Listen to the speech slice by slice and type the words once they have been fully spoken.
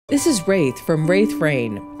This is Wraith from Wraith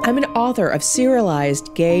Rain. I'm an author of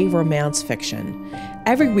serialized gay romance fiction.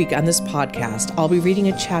 Every week on this podcast, I'll be reading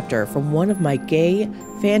a chapter from one of my gay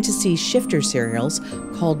fantasy shifter serials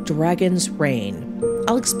called Dragon's Reign.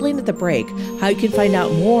 I'll explain at the break how you can find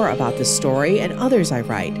out more about this story and others I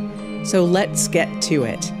write. So let's get to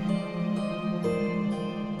it.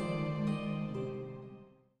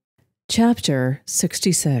 Chapter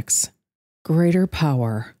 66, Greater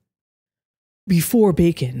Power. Before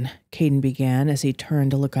bacon, Caden began as he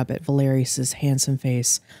turned to look up at Valerius's handsome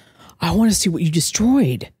face. I want to see what you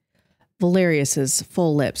destroyed. Valerius's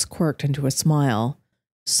full lips quirked into a smile.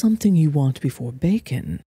 Something you want before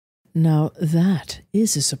bacon. Now that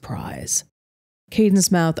is a surprise.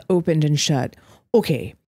 Caden's mouth opened and shut.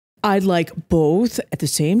 Okay, I'd like both at the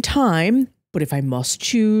same time, but if I must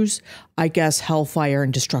choose, I guess hellfire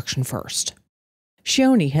and destruction first.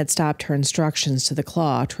 Shioni had stopped her instructions to the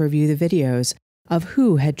Claw to review the videos of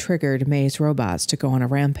who had triggered May's robots to go on a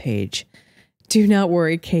rampage. Do not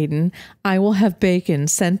worry, Caden. I will have bacon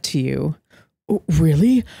sent to you.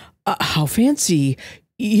 Really? How fancy.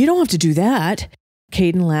 You don't have to do that.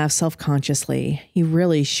 Caden laughed self-consciously. He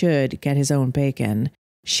really should get his own bacon.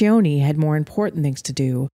 Shioni had more important things to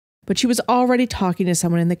do, but she was already talking to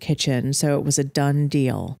someone in the kitchen, so it was a done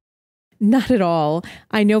deal. Not at all.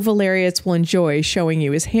 I know Valerius will enjoy showing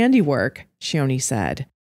you his handiwork, Shioni said.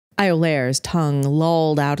 Iolaire's tongue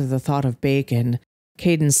lolled out at the thought of bacon.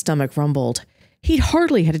 Caden's stomach rumbled. He'd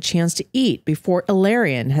hardly had a chance to eat before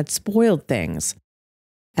Ilarion had spoiled things.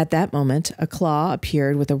 At that moment, a Claw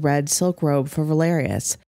appeared with a red silk robe for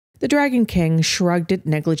Valerius. The Dragon King shrugged it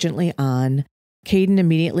negligently on. Caden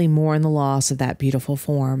immediately mourned the loss of that beautiful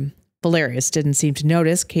form. Valerius didn't seem to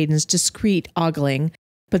notice Caden's discreet ogling,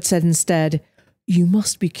 but said instead, You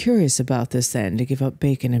must be curious about this then to give up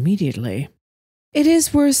bacon immediately. It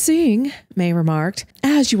is worth seeing, May remarked,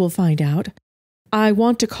 as you will find out. I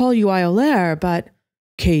want to call you Iolaire, but...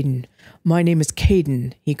 Caden. My name is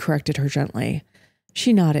Caden, he corrected her gently.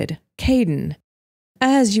 She nodded. Caden.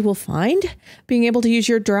 As you will find, being able to use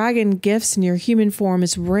your dragon gifts in your human form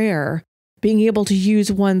is rare. Being able to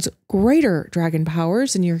use one's greater dragon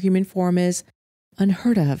powers in your human form is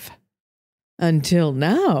unheard of. Until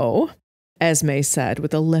now, Esme said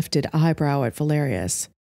with a lifted eyebrow at Valerius.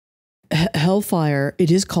 Hellfire,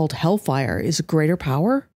 it is called Hellfire, is a greater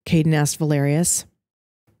power? Caden asked Valerius.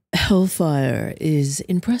 Hellfire is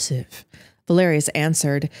impressive, Valerius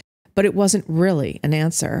answered, but it wasn't really an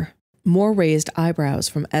answer. More raised eyebrows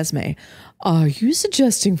from Esme. Are you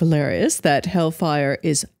suggesting, Valerius, that Hellfire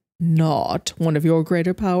is not one of your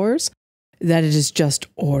greater powers? That it is just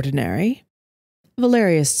ordinary?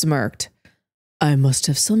 Valerius smirked. I must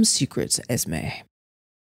have some secrets, Esme.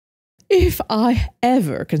 If I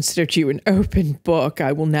ever considered you an open book,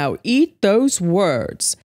 I will now eat those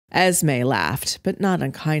words. Esme laughed, but not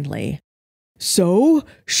unkindly. So,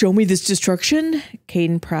 show me this destruction?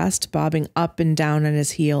 Caden pressed, bobbing up and down on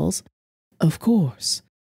his heels. Of course.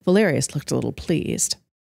 Valerius looked a little pleased.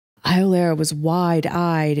 Iolaire was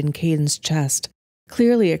wide-eyed in Caden's chest,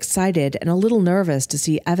 clearly excited and a little nervous to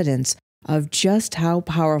see evidence of just how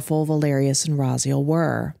powerful Valerius and Raziel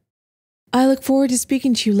were. I look forward to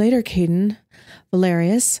speaking to you later, Caden.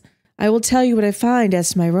 Valerius, I will tell you what I find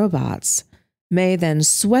as to my robots. May then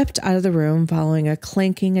swept out of the room following a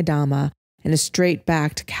clanking Adama and a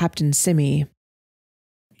straight-backed Captain Simi.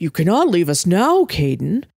 You cannot leave us now,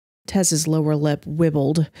 Caden. Tez's lower lip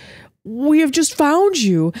wibbled. We have just found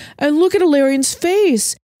you, and look at Ilarion's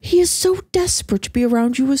face. He is so desperate to be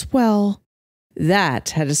around you as well.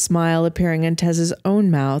 That had a smile appearing on Tez's own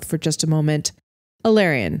mouth for just a moment.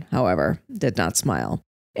 Ilarion, however, did not smile.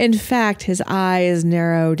 In fact, his eyes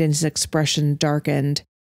narrowed and his expression darkened.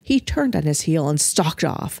 He turned on his heel and stalked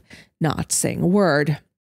off, not saying a word.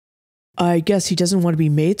 I guess he doesn't want to be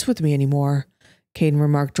mates with me anymore, Caden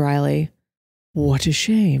remarked dryly. What a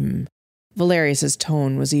shame. Valerius's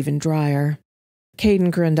tone was even drier.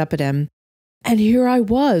 Caden grinned up at him. And here I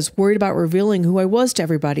was, worried about revealing who I was to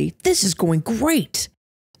everybody. This is going great.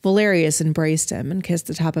 Valerius embraced him and kissed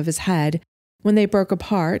the top of his head. When they broke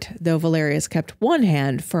apart, though Valerius kept one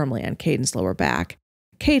hand firmly on Caden's lower back,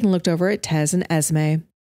 Caden looked over at Tez and Esme.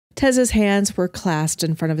 Tez's hands were clasped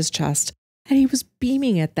in front of his chest, and he was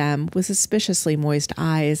beaming at them with suspiciously moist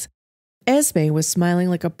eyes. Esme was smiling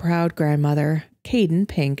like a proud grandmother. Caden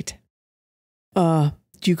pinked. Do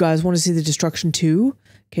you guys want to see the destruction too?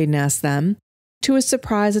 Caden asked them. To his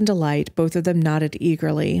surprise and delight, both of them nodded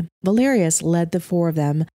eagerly. Valerius led the four of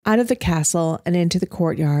them out of the castle and into the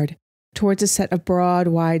courtyard, towards a set of broad,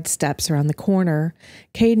 wide steps around the corner.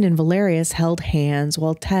 Caden and Valerius held hands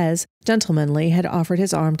while Tez, gentlemanly, had offered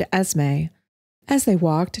his arm to Esme. As they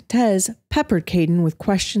walked, Tez peppered Caden with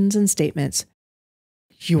questions and statements.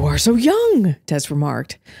 You are so young, Tez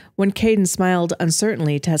remarked. When Caden smiled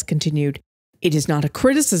uncertainly, Tez continued, It is not a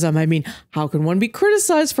criticism. I mean, how can one be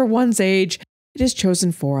criticized for one's age? It is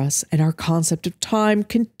chosen for us, and our concept of time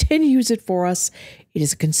continues it for us. It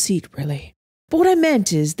is a conceit, really. But what I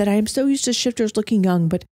meant is that I am so used to shifters looking young,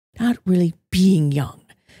 but not really being young.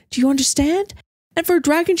 Do you understand? And for a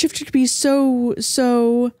dragon shifter to be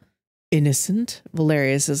so innocent,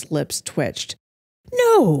 Valerius's lips twitched.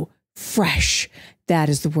 No, fresh. That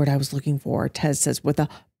is the word I was looking for, Tez says with a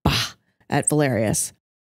bah at Valerius.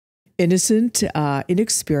 Innocent,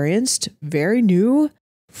 inexperienced, very new.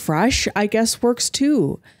 Fresh, I guess, works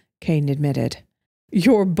too, Caden admitted.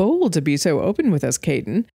 You're bold to be so open with us,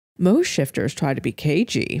 Caden. Most shifters try to be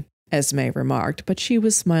cagey, Esme remarked, but she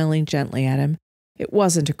was smiling gently at him. It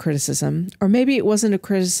wasn't a criticism, or maybe it wasn't a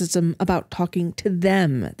criticism about talking to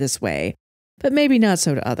them this way, but maybe not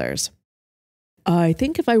so to others. I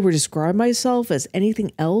think if I were to describe myself as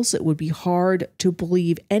anything else, it would be hard to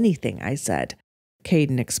believe anything I said,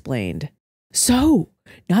 Caden explained. So,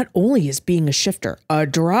 not only is being a shifter, a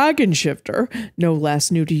dragon shifter, no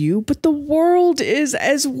less new to you, but the world is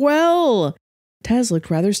as well. Tez looked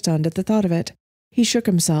rather stunned at the thought of it. He shook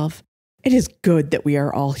himself. It is good that we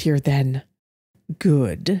are all here then.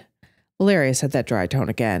 Good. Valerius had that dry tone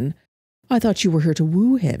again. I thought you were here to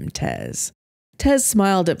woo him, Tez. Tez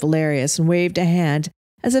smiled at Valerius and waved a hand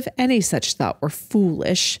as if any such thought were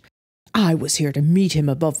foolish. I was here to meet him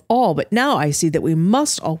above all, but now I see that we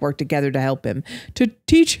must all work together to help him, to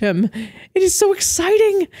teach him. It is so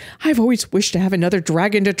exciting. I've always wished to have another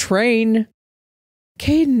dragon to train.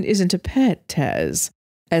 Caden isn't a pet, Tez,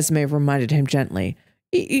 Esme reminded him gently.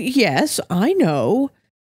 Yes, I know.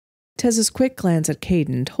 Tez's quick glance at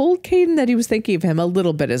Caden told Caden that he was thinking of him a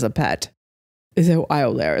little bit as a pet. Though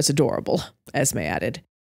Iolaire is adorable, Esme added.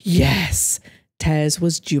 Yes, Tez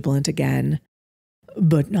was jubilant again.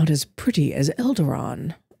 But not as pretty as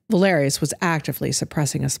Eldaron. Valerius was actively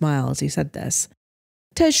suppressing a smile as he said this.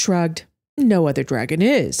 Tez shrugged. No other dragon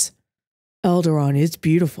is. Eldaron is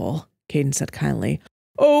beautiful, Caden said kindly.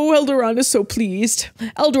 Oh, Eldaron is so pleased.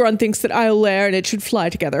 Eldaron thinks that Iolaire and it should fly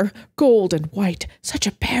together. Gold and white, such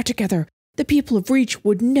a pair together. The people of Reach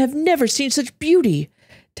would have never seen such beauty.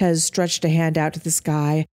 Tez stretched a hand out to the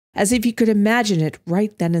sky, as if he could imagine it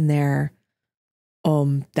right then and there.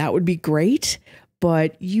 That would be great.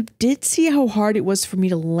 But you did see how hard it was for me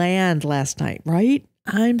to land last night, right?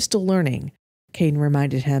 I'm still learning, Caden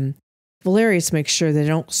reminded him. Valerius makes sure they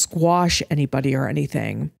don't squash anybody or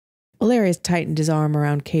anything. Valerius tightened his arm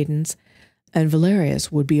around Caden's, and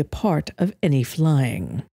Valerius would be a part of any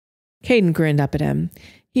flying. Caden grinned up at him.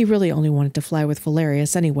 He really only wanted to fly with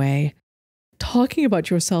Valerius anyway. Talking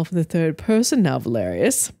about yourself in the third person now,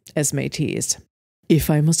 Valerius, Esme teased.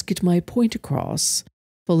 If I must get my point across.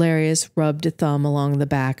 Valerius rubbed a thumb along the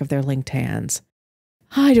back of their linked hands.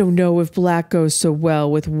 I don't know if black goes so well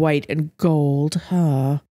with white and gold,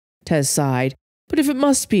 huh? Tez sighed. But if it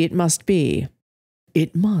must be, it must be.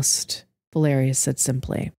 It must, Valerius said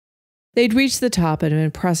simply. They'd reached the top of an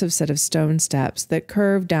impressive set of stone steps that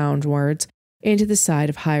curved downwards into the side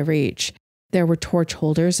of High Reach. There were torch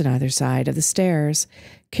holders on either side of the stairs.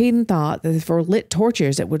 Caden thought that for lit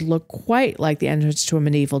torches it would look quite like the entrance to a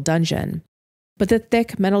medieval dungeon. But the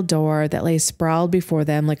thick metal door that lay sprawled before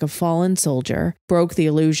them like a fallen soldier broke the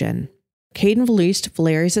illusion. Caden released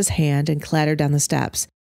Valerius's hand and clattered down the steps.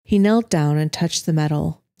 He knelt down and touched the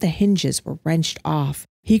metal. The hinges were wrenched off.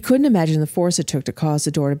 He couldn't imagine the force it took to cause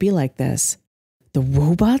the door to be like this. The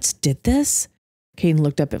robots did this? Caden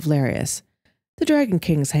looked up at Valerius. The Dragon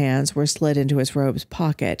King's hands were slid into his robe's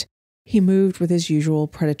pocket. He moved with his usual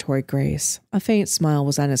predatory grace. A faint smile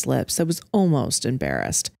was on his lips that was almost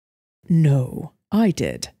embarrassed. No, I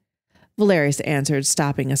did, Valerius answered,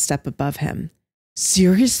 stopping a step above him.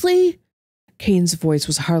 Seriously? Caden's voice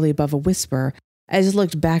was hardly above a whisper as he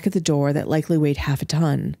looked back at the door that likely weighed half a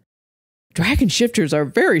ton. Dragon shifters are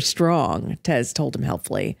very strong, Tez told him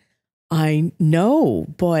helpfully. I know,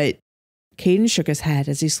 but... Caden shook his head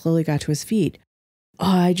as he slowly got to his feet.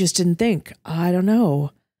 I just didn't think. I don't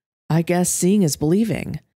know. I guess seeing is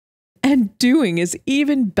believing. And doing is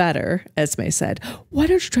even better, Esme said. Why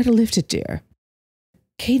don't you try to lift it, dear?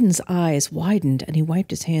 Caden's eyes widened and he wiped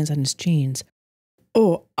his hands on his jeans.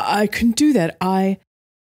 Oh, I couldn't do that.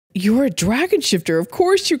 You're a dragon shifter. Of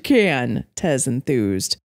course you can, Tez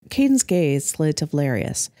enthused. Caden's gaze slid to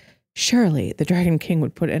Valerius. Surely the Dragon King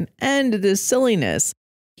would put an end to this silliness.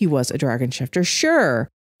 He was a dragon shifter, sure,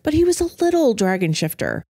 but he was a little dragon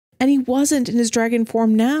shifter, and he wasn't in his dragon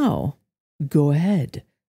form now. Go ahead.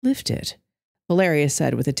 Lift it, Valerius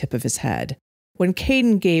said with a tip of his head. When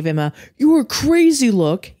Caden gave him a "you're crazy"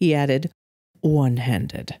 look, he added,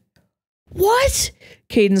 "one-handed." "What?"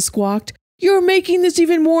 Caden squawked. "You're making this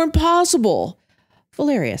even more impossible."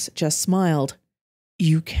 Valerius just smiled.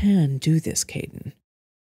 "You can do this, Caden."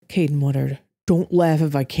 Caden muttered, "Don't laugh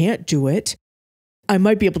if I can't do it. I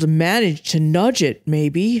might be able to manage to nudge it,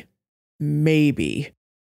 maybe." "Maybe."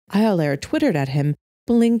 Iolair twittered at him,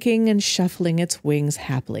 blinking and shuffling its wings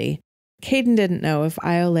happily. Caden didn't know if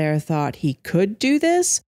Iolair thought he could do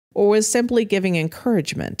this or was simply giving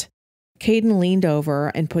encouragement. Caden leaned over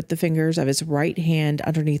and put the fingers of his right hand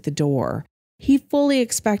underneath the door. He fully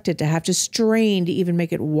expected to have to strain to even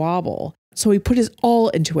make it wobble, so he put his all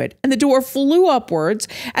into it, and the door flew upwards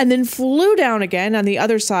and then flew down again on the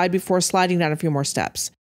other side before sliding down a few more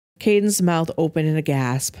steps. Caden's mouth opened in a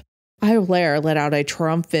gasp. Iolair let out a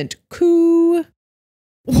triumphant coo.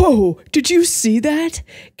 "Whoa, did you see that?"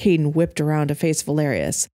 Caden whipped around to face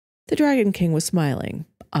Valerius. The Dragon King was smiling.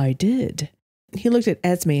 "I did." He looked at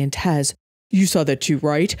Esme and Tez. "You saw that too,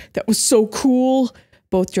 right? That was so cool."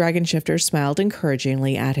 Both dragon shifters smiled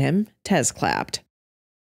encouragingly at him. Tez clapped.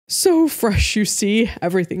 "So fresh, you see.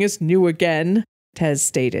 Everything is new again," Tez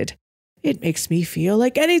stated. "It makes me feel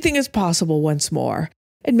like anything is possible once more.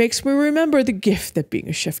 It makes me remember the gift that being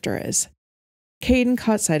a shifter is." Caden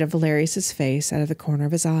caught sight of Valerius's face out of the corner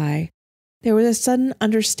of his eye. There was a sudden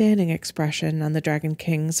understanding expression on the Dragon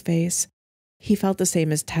King's face. He felt the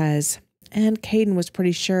same as Tez, and Caden was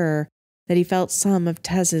pretty sure that he felt some of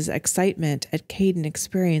Tez's excitement at Caden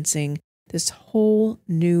experiencing this whole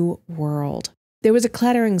new world. There was a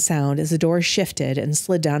clattering sound as the door shifted and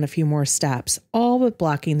slid down a few more steps, all but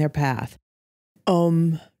blocking their path.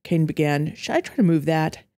 Caden began. "Should I try to move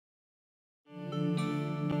that?"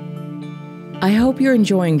 I hope you're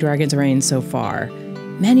enjoying Dragon's Reign so far.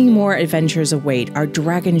 Many more adventures await our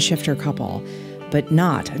dragon shifter couple, but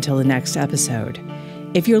not until the next episode.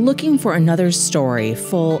 If you're looking for another story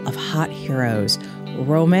full of hot heroes,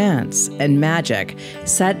 romance, and magic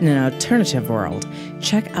set in an alternative world,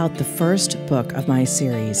 check out the first book of my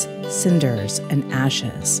series, Cinders and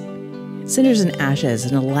Ashes. Cinders and Ashes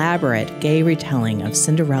is an elaborate gay retelling of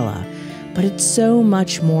Cinderella, but it's so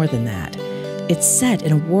much more than that. It's set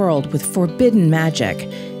in a world with forbidden magic,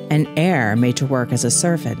 an heir made to work as a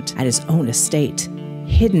servant at his own estate,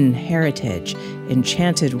 hidden heritage,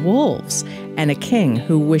 enchanted wolves, and a king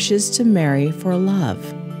who wishes to marry for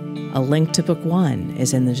love. A link to Book 1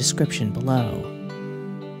 is in the description below.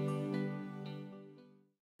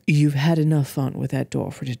 You've had enough fun with that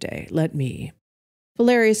door for today. Let me.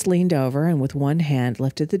 Valerius leaned over and with one hand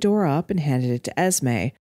lifted the door up and handed it to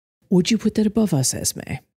Esme. Would you put that above us,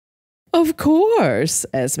 Esme? Of course,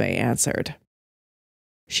 Esme answered.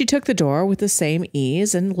 She took the door with the same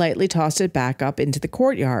ease and lightly tossed it back up into the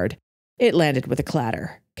courtyard. It landed with a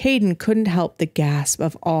clatter. Caden couldn't help the gasp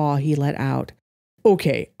of awe he let out.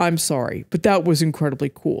 Okay, I'm sorry, but that was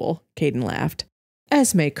incredibly cool, Caden laughed.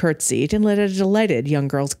 Esme curtsied and let a delighted young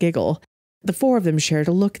girl's giggle. The four of them shared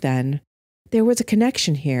a look then. There was a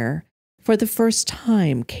connection here. For the first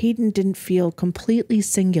time, Caden didn't feel completely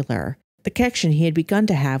singular. The connection he had begun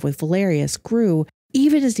to have with Valerius grew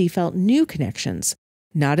even as he felt new connections,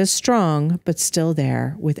 not as strong, but still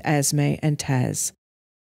there, with Esme and Tez.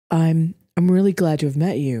 I'm really glad to have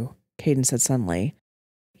met you, Caden said suddenly.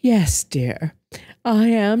 Yes, dear, I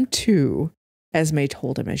am too, Esme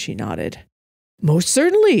told him as she nodded. Most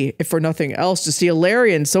certainly, if for nothing else to see a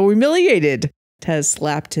Larian so humiliated, Tez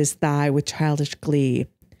slapped his thigh with childish glee.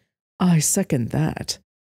 I second that,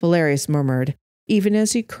 Valerius murmured, even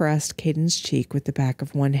as he caressed Caden's cheek with the back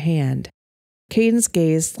of one hand. Caden's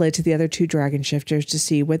gaze slid to the other two dragon shifters to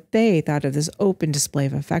see what they thought of this open display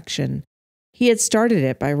of affection. He had started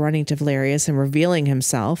it by running to Valerius and revealing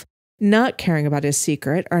himself, not caring about his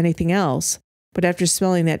secret or anything else, but after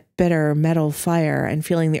smelling that bitter metal fire and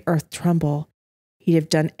feeling the earth tremble, he'd have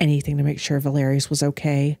done anything to make sure Valerius was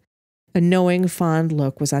okay. A knowing, fond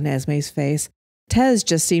look was on Esme's face. Tez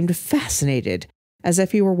just seemed fascinated, as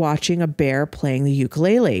if he were watching a bear playing the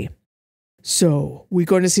ukulele. So, we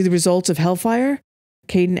going to see the results of Hellfire?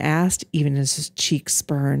 Caden asked, even as his cheeks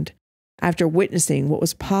burned. After witnessing what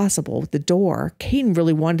was possible with the door, Caden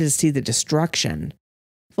really wanted to see the destruction.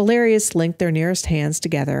 Valerius linked their nearest hands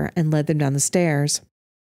together and led them down the stairs.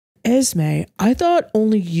 Esme, I thought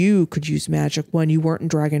only you could use magic when you weren't in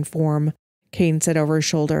dragon form, Caden said over his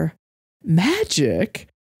shoulder. Magic?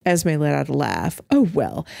 Esme let out a laugh. Oh,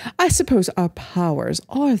 well, I suppose our powers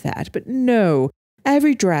are that, but no,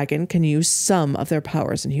 every dragon can use some of their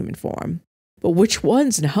powers in human form. But which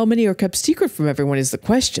ones and how many are kept secret from everyone is the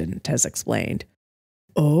question, Tez explained.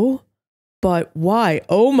 Oh? But why?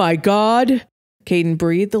 Oh my God! Caden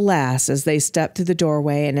breathed the last as they stepped through the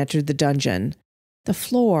doorway and entered the dungeon. The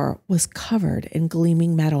floor was covered in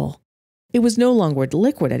gleaming metal. It was no longer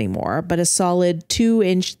liquid anymore, but a solid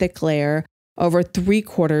 2-inch thick layer over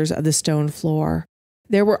 3/4 of the stone floor.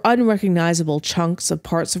 There were unrecognizable chunks of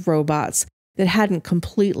parts of robots that hadn't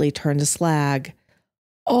completely turned to slag.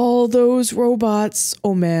 All those robots.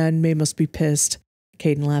 Oh man, May must be pissed.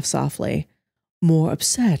 Caden laughed softly. More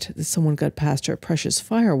upset that someone got past her precious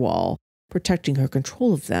firewall, protecting her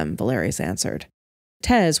control of them, Valerius answered.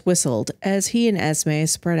 Tez whistled as he and Esme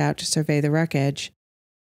spread out to survey the wreckage.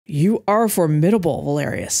 You are formidable,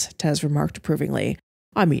 Valerius, Tez remarked approvingly.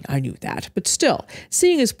 I mean, I knew that, but still,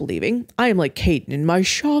 seeing is believing. I am like Caden in my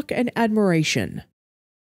shock and admiration.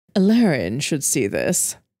 Ilarion should see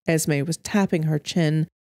this. Esme was tapping her chin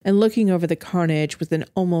and looking over the carnage with an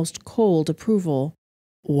almost cold approval.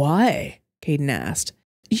 Why? Caden asked.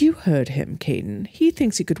 You heard him, Caden. He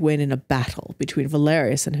thinks he could win in a battle between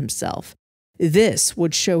Valerius and himself. This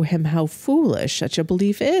would show him how foolish such a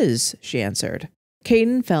belief is, she answered.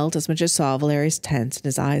 Caden felt as much as saw Valerius tense and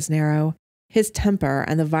his eyes narrow. His temper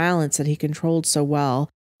and the violence that he controlled so well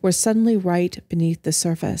were suddenly right beneath the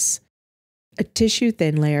surface. A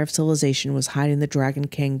tissue-thin layer of civilization was hiding the Dragon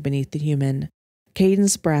King beneath the human.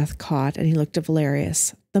 Caden's breath caught and he looked at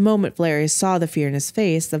Valerius. The moment Valerius saw the fear in his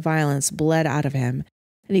face, the violence bled out of him,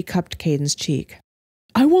 and he cupped Caden's cheek.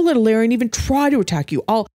 I won't let Ilarion even try to attack you.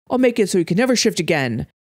 I'll make it so you can never shift again.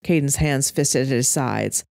 Caden's hands fisted at his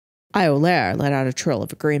sides. Iolaire let out a trill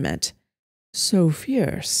of agreement. So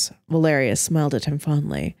fierce. Valerius smiled at him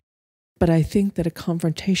fondly. But I think that a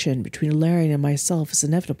confrontation between Ilarion and myself is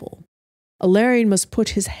inevitable. Ilarion must put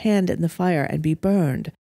his hand in the fire and be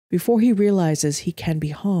burned before he realizes he can be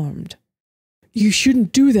harmed. You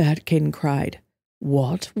shouldn't do that, Caden cried.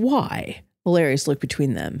 What? Why? Valerius looked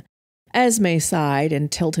between them. Esme sighed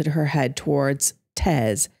and tilted her head towards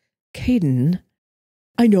Tez. Caden.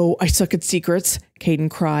 I know I suck at secrets, Caden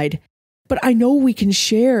cried. But I know we can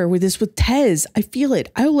share this with Tez. I feel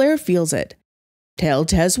it. Iolaire feels it. Tell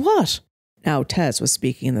Tez what? Now Tez was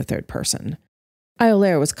speaking in the third person.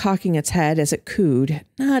 Iolaire was cocking its head as it cooed,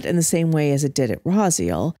 not in the same way as it did at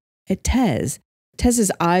Raziel, at Tez.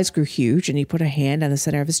 Tez's eyes grew huge and he put a hand on the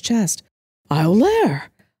center of his chest. Iolaire!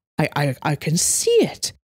 I can see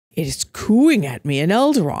it. It is cooing at me in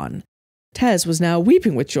Eldaron. Tez was now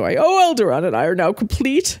weeping with joy. Oh, Eldaron and I are now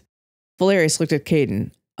complete. Valerius looked at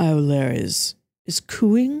Caden. Iolaire is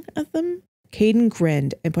cooing at them? Caden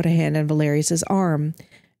grinned and put a hand on Valerius's arm.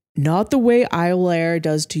 Not the way Iolaire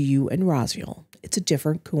does to you and Raziel. It's a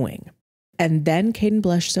different cooing. And then Caden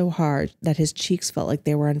blushed so hard that his cheeks felt like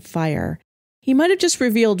they were on fire. He might have just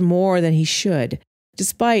revealed more than he should,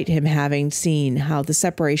 despite him having seen how the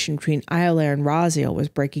separation between Iolaire and Raziel was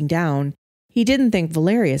breaking down. He didn't think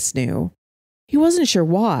Valerius knew. He wasn't sure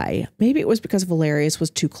why. Maybe it was because Valerius was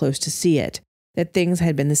too close to see it, that things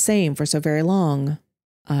had been the same for so very long.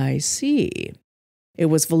 I see. It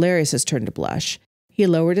was Valerius's turn to blush. He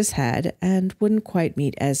lowered his head and wouldn't quite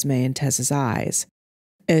meet Esme and Tez's eyes.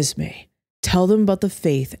 Esme, tell them about the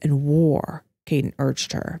faith and war, Caden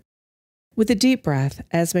urged her. With a deep breath,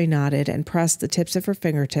 Esme nodded and pressed the tips of her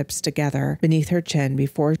fingertips together beneath her chin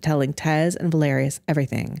before telling Tez and Valerius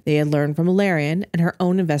everything they had learned from Ilarion and her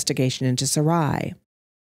own investigation into Sarai.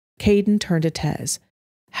 Caden turned to Tez.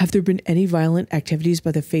 Have there been any violent activities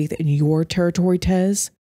by the faith in your territory, Tez?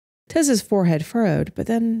 Tez's forehead furrowed, but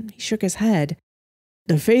then he shook his head.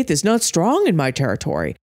 The faith is not strong in my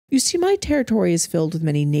territory. You see, my territory is filled with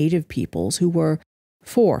many native peoples who were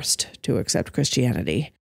forced to accept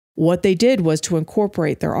Christianity. What they did was to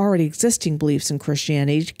incorporate their already existing beliefs in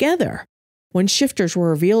Christianity together. When shifters were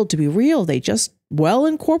revealed to be real, they just,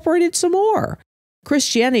 incorporated some more.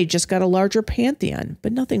 Christianity just got a larger pantheon,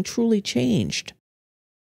 but nothing truly changed.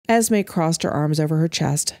 Esme crossed her arms over her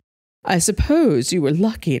chest. I suppose you were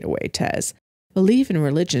lucky in a way, Tez. Belief in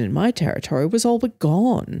religion in my territory was all but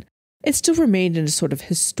gone. It still remained in a sort of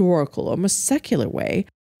historical, almost secular way,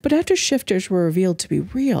 but after shifters were revealed to be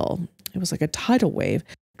real, it was like a tidal wave,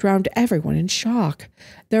 drowned everyone in shock.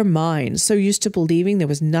 Their minds, so used to believing there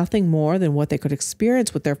was nothing more than what they could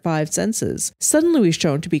experience with their 5 senses, suddenly was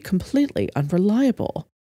shown to be completely unreliable.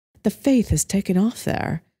 The faith has taken off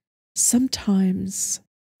there. Sometimes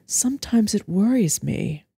it worries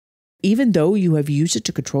me. Even though you have used it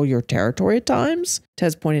to control your territory at times,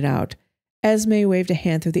 Tez pointed out. Esme waved a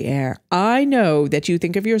hand through the air. I know that you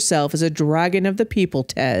think of yourself as a dragon of the people,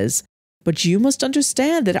 Tez, but you must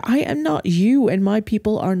understand that I am not you and my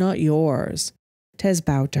people are not yours. Tez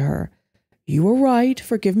bowed to her. You are right.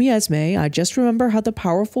 Forgive me, Esme. I just remember how the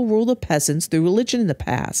powerful ruled the peasants through religion in the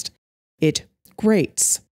past. It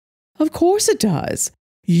grates. Of course it does.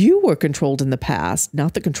 You were controlled in the past,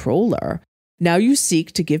 not the controller. Now you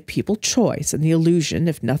seek to give people choice and the illusion,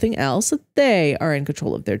 if nothing else, that they are in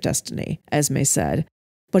control of their destiny, Esme said.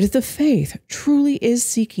 But if the faith truly is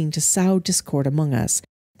seeking to sow discord among us,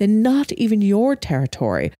 then not even your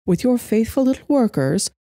territory, with your faithful little workers,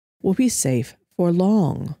 will be safe for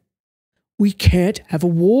long. We can't have a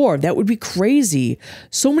war. That would be crazy.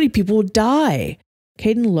 So many people would die.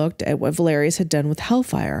 Caden looked at what Valerius had done with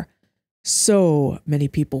Hellfire. So many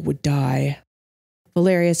people would die.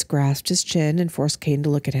 Valerius grasped his chin and forced Caden to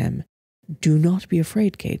look at him. Do not be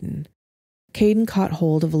afraid, Caden. Caden caught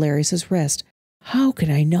hold of Valerius's wrist. How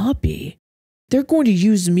can I not be? They're going to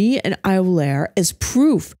use me and Iolaire as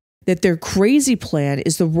proof that their crazy plan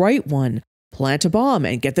is the right one. Plant a bomb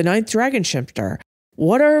and get the 9th dragon shifter.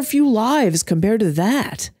 What are a few lives compared to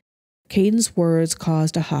that? Caden's words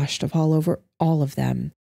caused a hush to fall over all of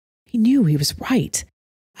them. He knew he was right.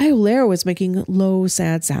 Iolaire was making low,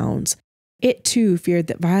 sad sounds. It, too, feared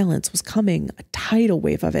that violence was coming, a tidal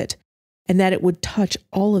wave of it, and that it would touch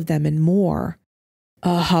all of them and more.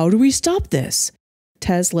 How do we stop this?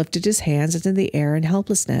 Tez lifted his hands into the air in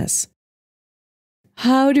helplessness.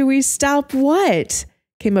 How do we stop what?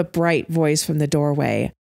 Came a bright voice from the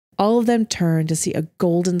doorway. All of them turned to see a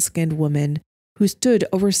golden-skinned woman who stood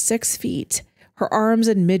over 6 feet. Her arms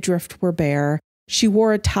and midriff were bare. She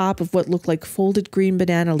wore a top of what looked like folded green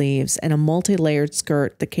banana leaves and a multi-layered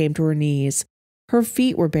skirt that came to her knees. Her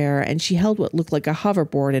feet were bare, and she held what looked like a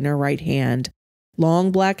hoverboard in her right hand.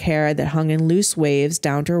 Long black hair that hung in loose waves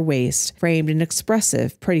down to her waist framed an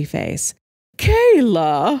expressive, pretty face.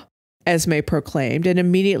 Kayla! Esme proclaimed, and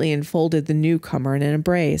immediately enfolded the newcomer in an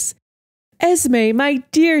embrace. Esme, my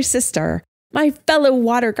dear sister, my fellow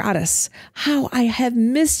water goddess, how I have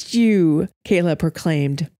missed you, Kayla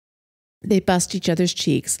proclaimed. They bussed each other's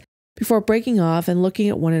cheeks before breaking off and looking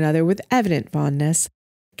at one another with evident fondness.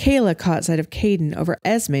 Kayla caught sight of Caden over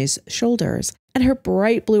Esme's shoulders, and her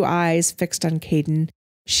bright blue eyes fixed on Caden.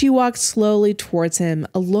 She walked slowly towards him,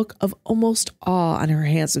 a look of almost awe on her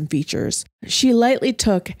handsome features. She lightly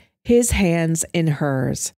took his hands in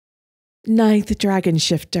hers. 9th dragon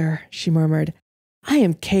shifter, she murmured. I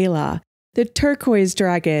am Kayla, the turquoise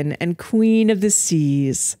dragon and queen of the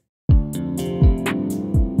seas.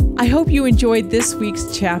 I hope you enjoyed this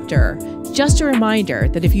week's chapter. Just a reminder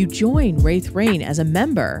that if you join Wraith Rain as a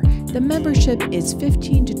member, the membership is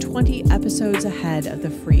 15 to 20 episodes ahead of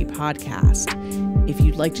the free podcast. If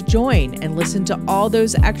you'd like to join and listen to all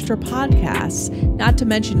those extra podcasts, not to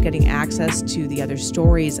mention getting access to the other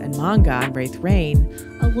stories and manga on Wraith Rain,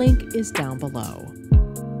 a link is down below.